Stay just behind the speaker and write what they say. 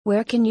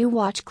Where can you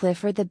watch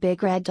Clifford the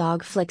Big Red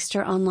Dog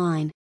Flixtor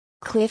online?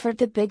 Clifford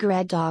the Big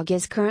Red Dog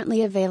is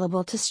currently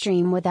available to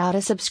stream without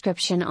a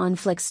subscription on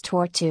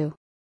Flixtor too.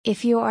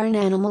 If you are an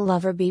animal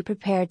lover, be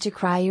prepared to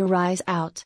cry your eyes out.